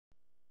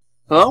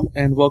Hello,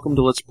 and welcome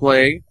to Let's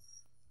Play.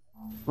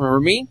 Remember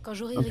me? Quand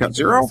j'aurai I'm Count récupéré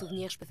Zero. mes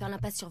souvenirs, je peux faire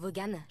l'impasse sur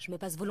Vaughan. Je me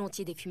passe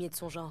volontiers des fumiers de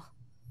son genre.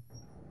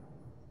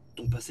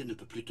 Ton passé ne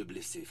peut plus te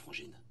blesser,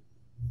 Frangine.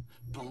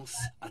 Pense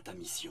à ta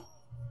mission.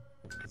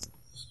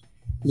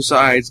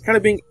 Besides, kind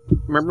of being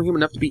remembering him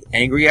enough to be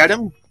angry at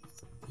him,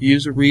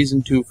 use a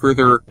reason to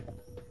further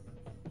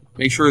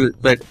make sure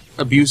that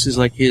abuses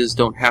like his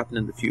don't happen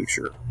in the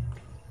future.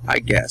 I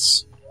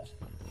guess.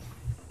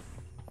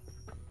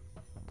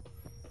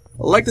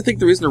 I like to think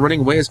the reason they're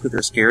running away is because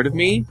they're scared of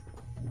me.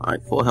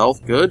 Alright, full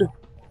health, good.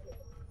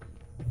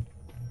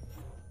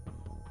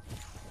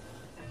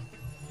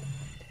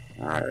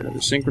 Alright,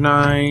 another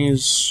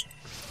synchronize.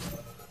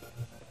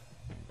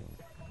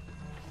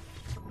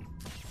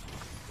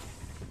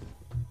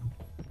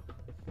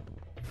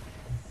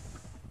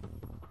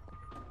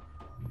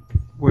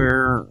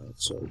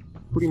 So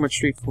pretty much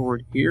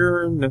straightforward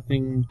here.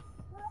 Nothing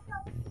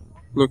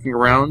looking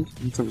around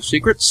in terms of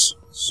secrets.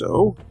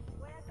 So.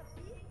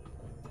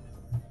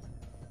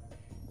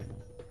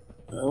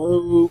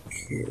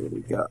 Okay,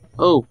 we got.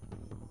 Oh!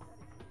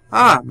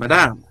 Ah,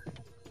 Madame!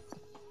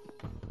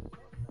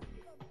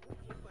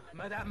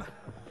 Madame,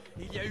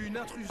 il y a eu une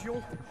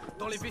intrusion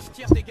dans les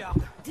vestiaires des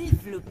gardes.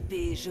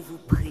 Développez, je vous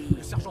prie.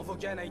 Le sergent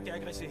Vaughan a été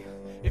agressé.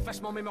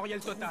 Effacement mémoriel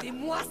total. Et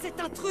moi, cet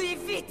intrus, et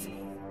vite!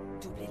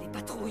 Doublez les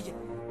patrouilles.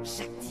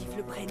 J'active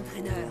le brain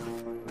trainer.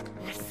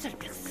 La seule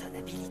personne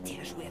habilitée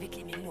à jouer avec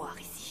les mémoires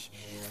ici,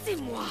 c'est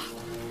moi.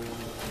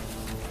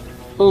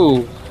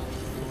 Oh.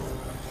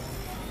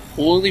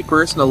 Only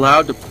person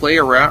allowed to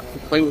play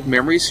with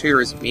memories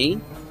here is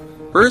me?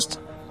 First,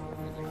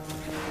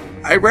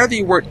 I'd rather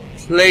you weren't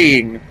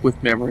playing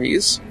with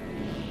memories.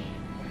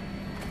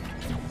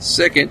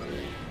 Second,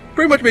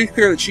 pretty much makes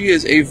clear that she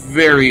is a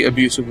very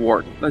abusive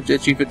warden.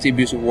 That she fits the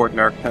abusive warden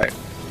archetype.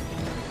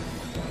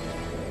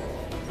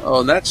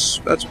 Oh,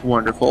 that's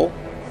wonderful.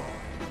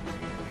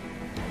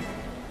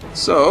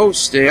 So,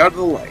 stay out of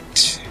the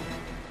light.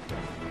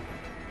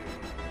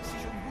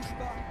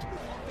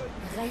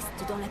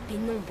 Reste dans la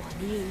pénombre,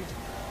 Lynn.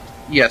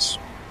 Yes,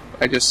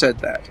 I just said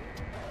that.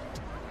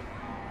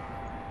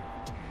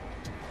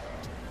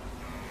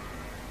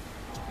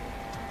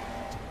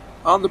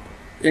 On the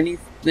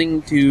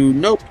anything to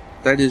nope,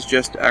 that is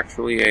just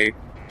actually a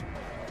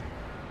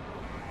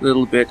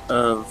little bit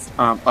of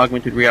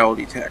augmented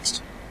reality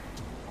text.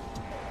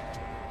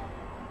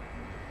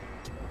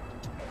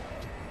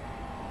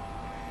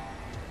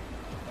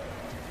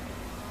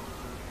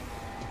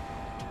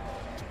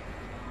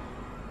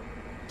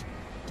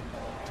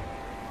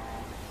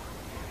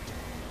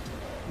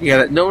 Yeah,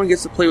 that no one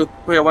gets to play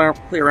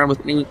around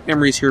with any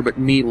memories here but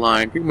me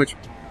line pretty much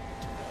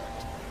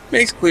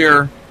makes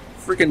clear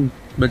freaking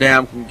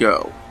Madame can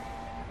go.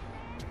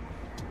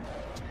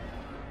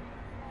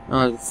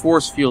 There's a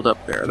force field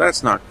up there.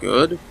 That's not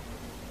good.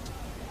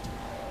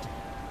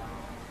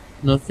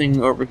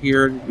 Nothing over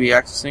here to be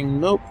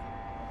accessing. Nope.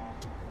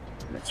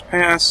 Next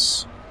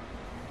pass.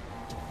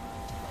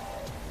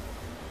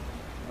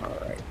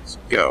 Alright, let's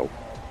go.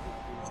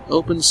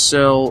 Open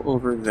cell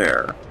over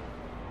there.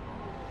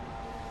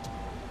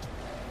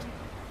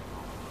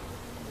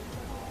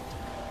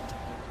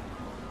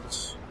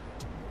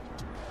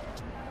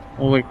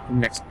 We'll wait for the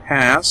next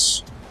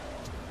pass.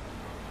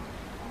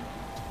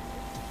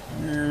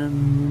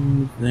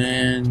 And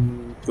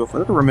then go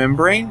for the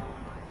remembering.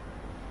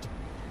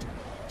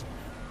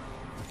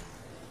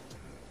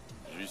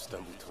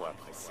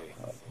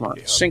 Come on,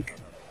 sync.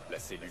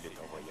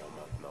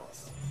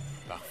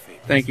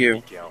 Thank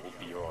you.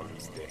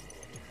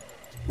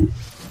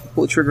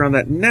 Pull the trigger on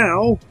that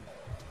now.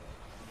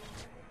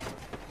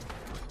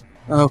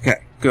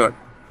 Okay, good.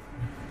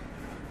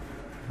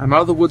 I'm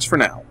out of the woods for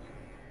now.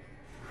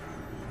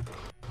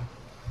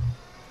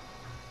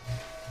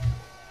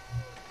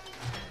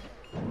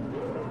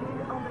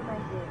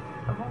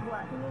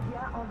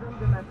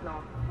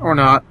 Or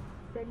not.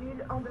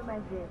 Cellule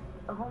endommagée.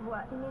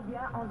 Renvoi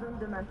immédiat en zone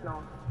de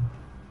maintenance.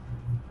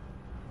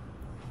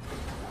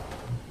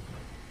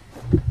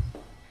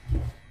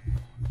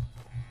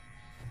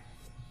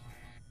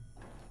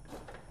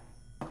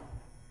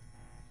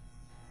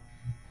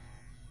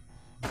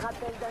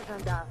 Rappel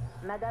d'agenda.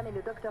 Madame et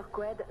le docteur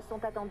Quaid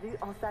sont attendus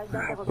en salle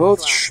d'interrogatoire.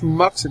 Both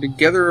schmucks are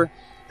together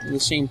in the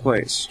same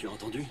place. Tu as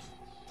entendu?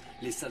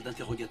 Les salles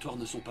d'interrogatoire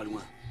ne sont pas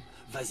loin.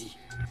 Vas-y.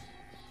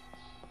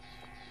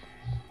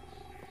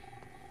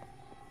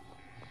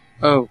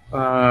 Oh,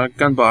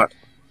 Gunbot.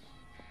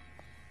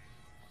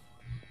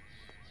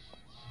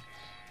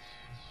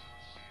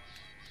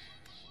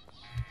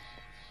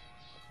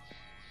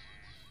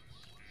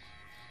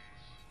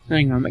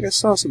 Hang on, I think I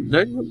saw some.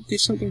 Did I do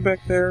something back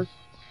there?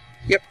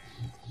 Yep.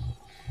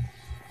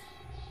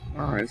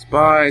 Alright, let's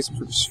buy some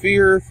sort of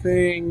sphere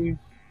thing.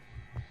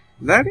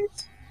 Is that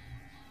it?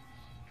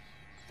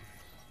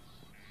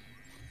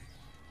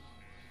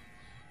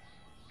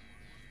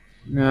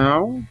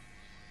 No.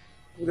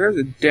 Well, there's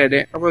a dead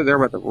end. Over there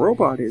where the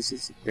robot is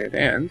a dead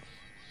end.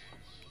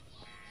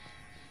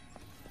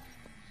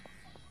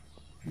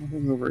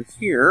 Nothing over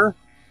here.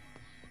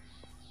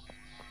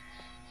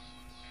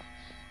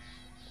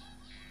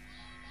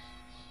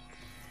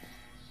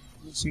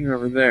 See it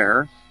over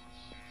there.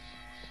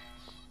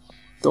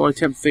 Don't want to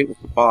tempt fate with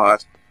the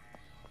bot.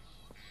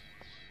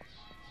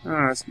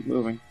 Ah, let's keep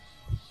moving.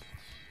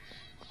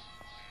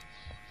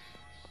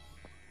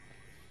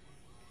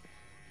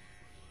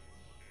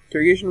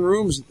 Interrogation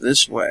room's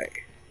this way.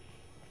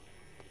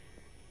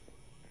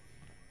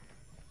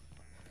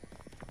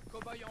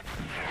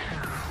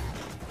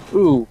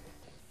 Ooh.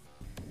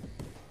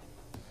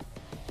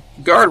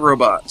 Guard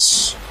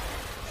robots.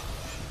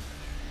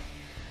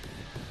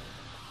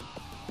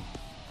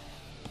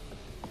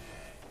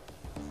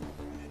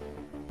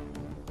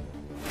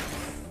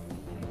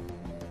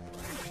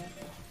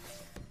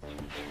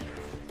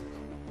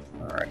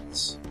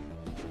 Alright.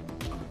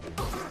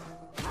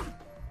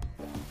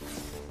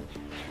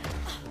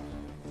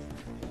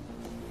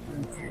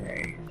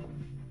 Okay.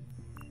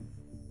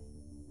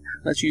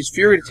 Let's use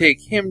Fury to take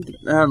him.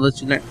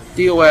 Let's use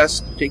DOS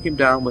to take him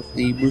down with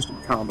the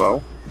boosted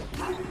combo.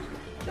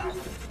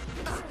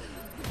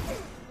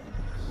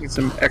 Get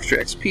some extra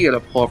XP out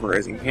of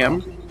pulverizing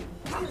him.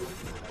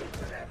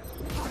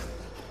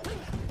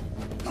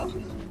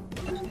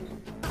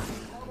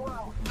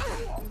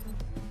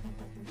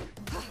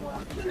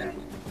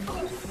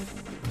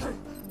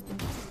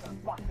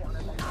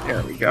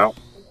 There we go.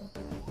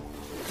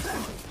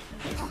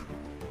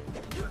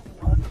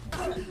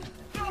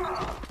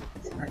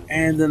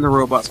 And then the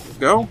robots will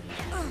go.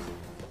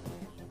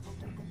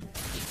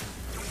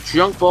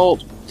 Junk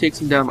Bolt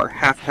takes him down about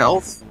half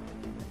health.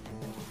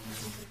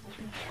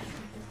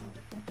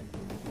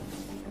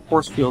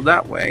 Force field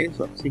that way,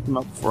 so I'll take him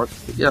out before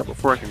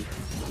I can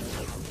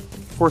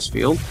force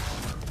field.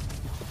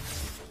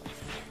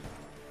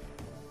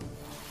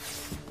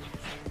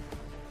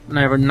 And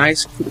I have a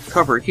nice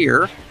cover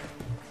here.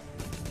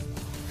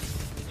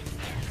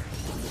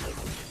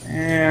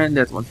 And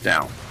that one's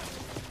down.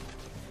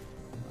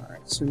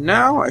 Alright, so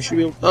now I should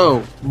be able...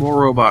 Oh,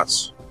 more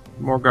robots.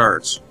 More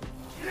guards.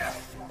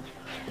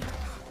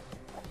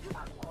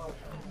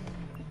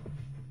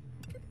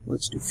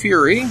 Let's do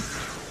Fury.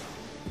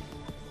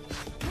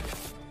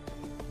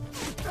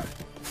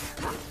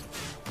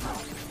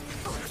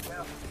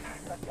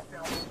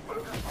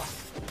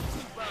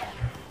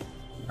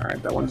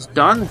 Alright, that one's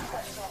done.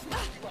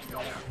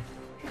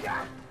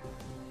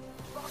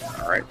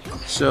 Alright,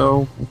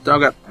 so I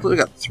got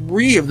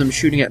 3 of them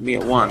shooting at me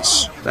at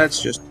once.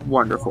 That's just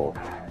wonderful.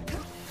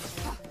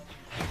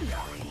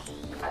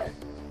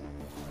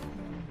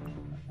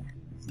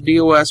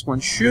 DOS one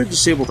should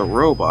disable the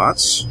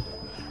robots.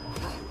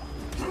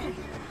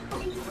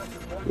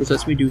 Which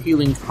lets me do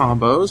healing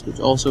combos, which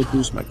also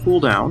boosts my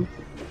cooldown.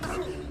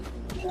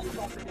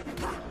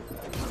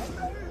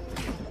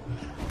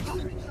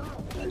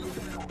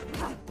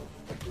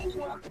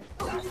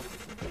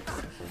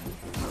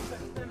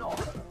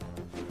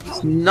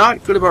 It's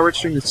not good about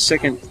registering the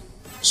second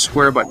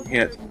square button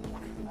hit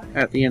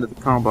at the end of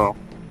the combo.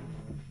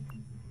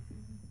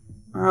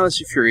 Let's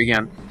do Fury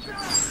again.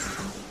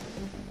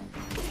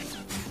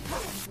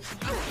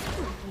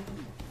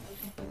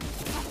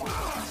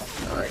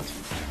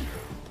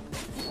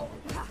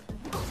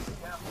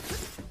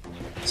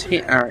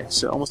 Alright,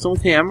 so almost done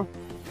with him.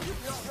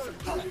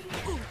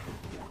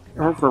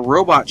 And for a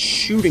robot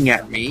shooting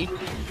at me.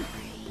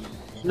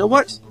 You know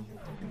what?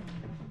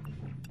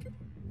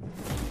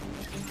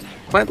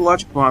 Plant the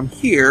logic bomb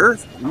here.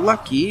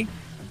 Lucky.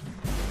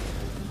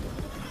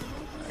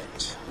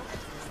 Right.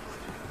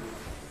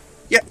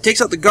 Yeah, it takes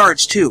out the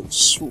guards too.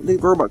 The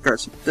robot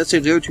guards. That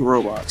saves the other 2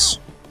 robots.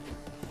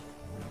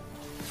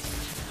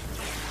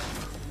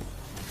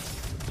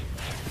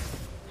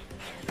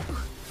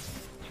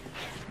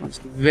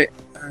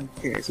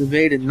 Okay, so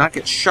they did not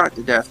get shot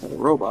to death by the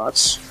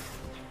robots.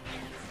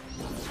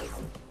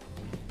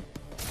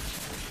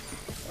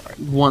 Alright,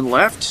 1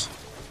 left.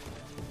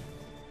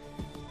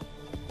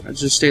 Let's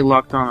just stay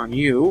locked on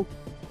you.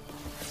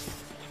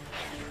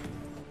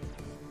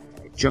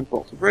 Right, junk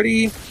bolt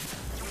ready.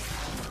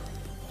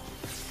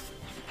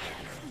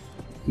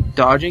 Keep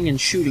dodging and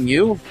shooting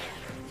you.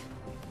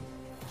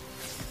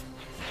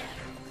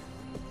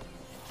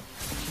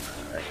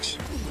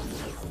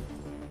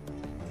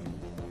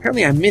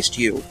 Apparently I missed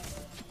you.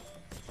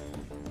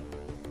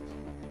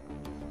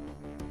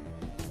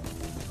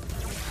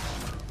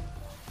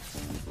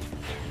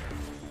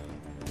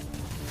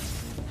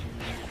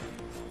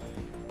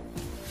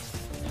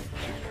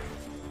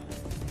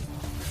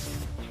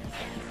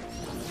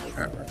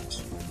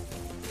 Alright.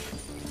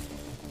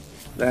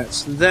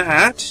 That's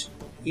that.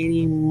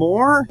 Any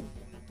more?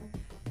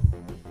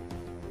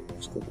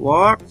 Still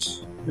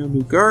blocked. No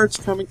new guards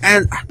coming.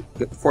 And got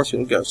the force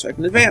field to go so I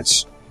can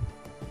advance.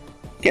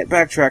 Can't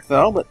backtrack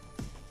though, but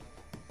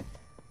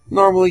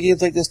normally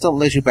games like this don't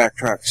let you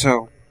backtrack,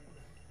 so.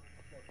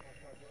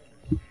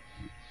 In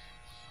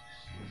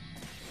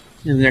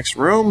the next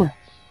room.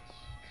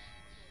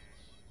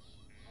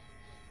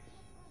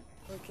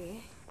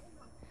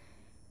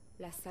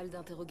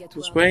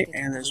 This way,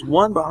 and there's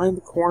one behind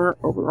the corner,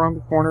 over around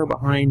the corner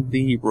behind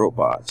the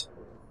robot.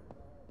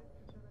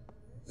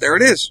 There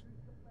it is!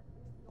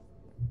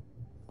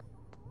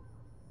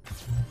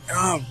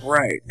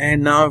 Alright,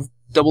 and now I've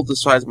double the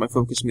size of my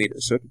focus meter,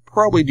 so I could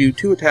probably do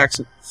 2 attacks,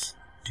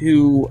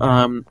 2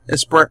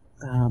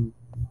 espressin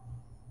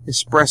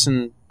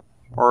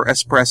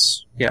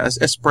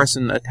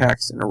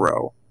attacks in a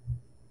row.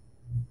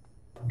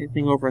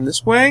 Anything over in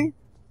this way?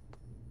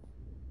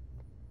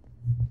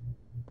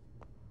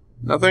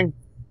 Nothing?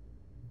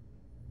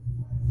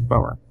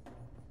 Bummer.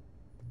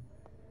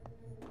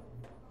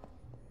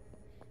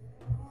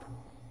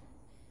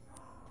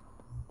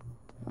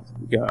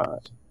 We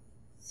got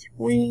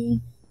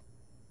 3.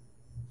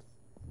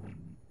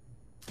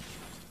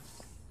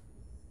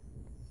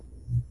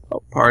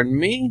 Oh, pardon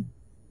me.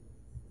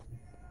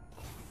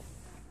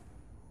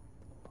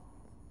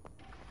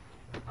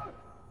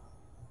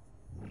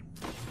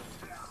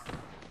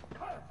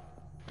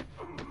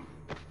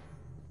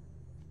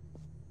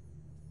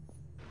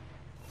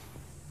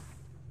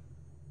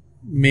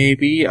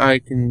 Maybe I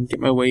can get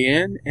my way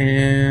in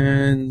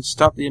and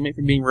stop the inmate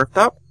from being ripped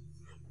up.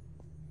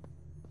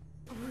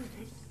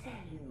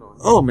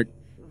 Oh,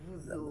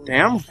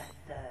 damn.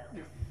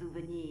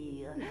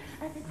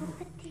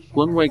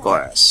 One-way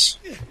glass.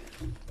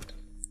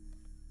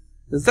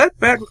 Is that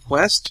bad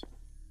request?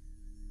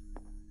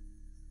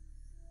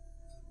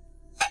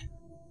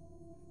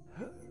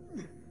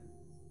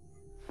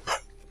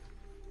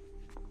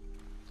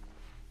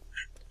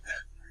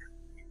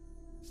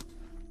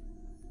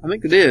 I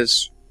think it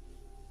is.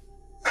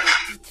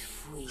 Petite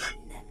fouine,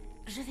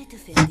 je vais te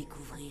faire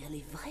découvrir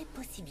les vraies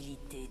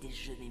possibilités des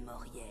jeux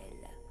mémoriels.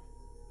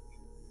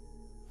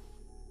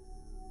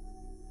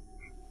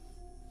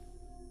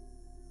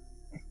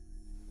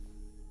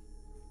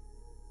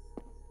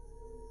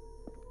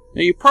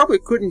 Now, you probably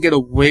couldn't get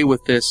away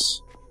with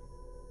this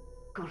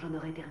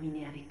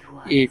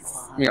if,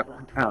 yeah,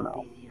 I don't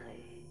know.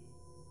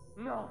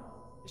 Non,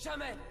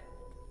 jamais.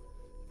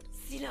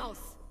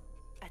 Silence.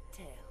 À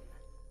terme,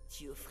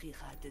 tu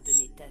offriras de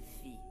donner ta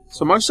vie.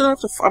 So I'm gonna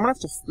have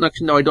to.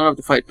 Actually, no, I don't have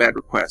to fight bad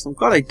requests. I'm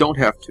glad I don't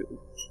have to.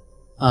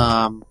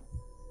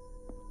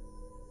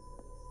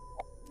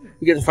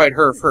 We get to fight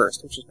her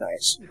first, which is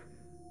nice.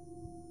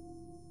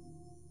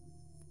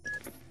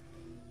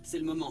 C'est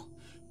le moment.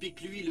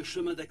 Pique-lui le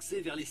chemin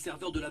d'accès vers les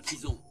serveurs de la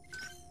prison.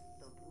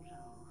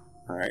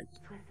 Alright.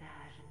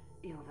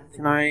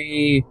 Am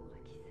I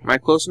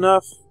close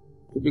enough?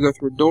 Did we go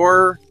through a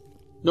door?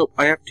 Nope,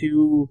 I have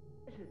to...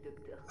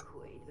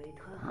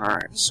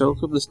 Alright, so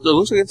it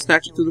looks like it's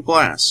snatching through the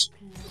glass.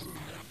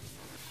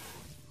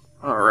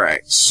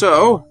 Alright,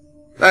 so...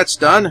 That's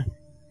done.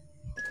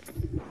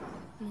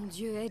 Mon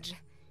Dieu, Edge.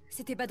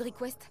 C'était bad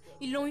request.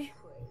 Ils l'ont eu.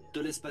 Te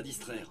laisse pas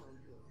distraire.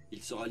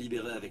 Il sera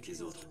libéré avec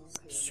les autres.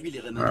 Suis les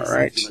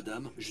réminiscences de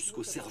madame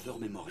jusqu'au serveur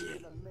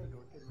mémoriel.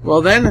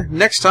 Well then,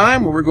 next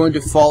time we're going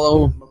to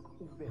follow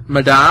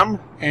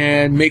Madame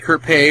and make her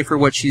pay for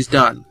what she's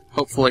done.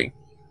 Hopefully.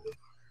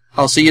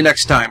 I'll see you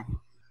next time.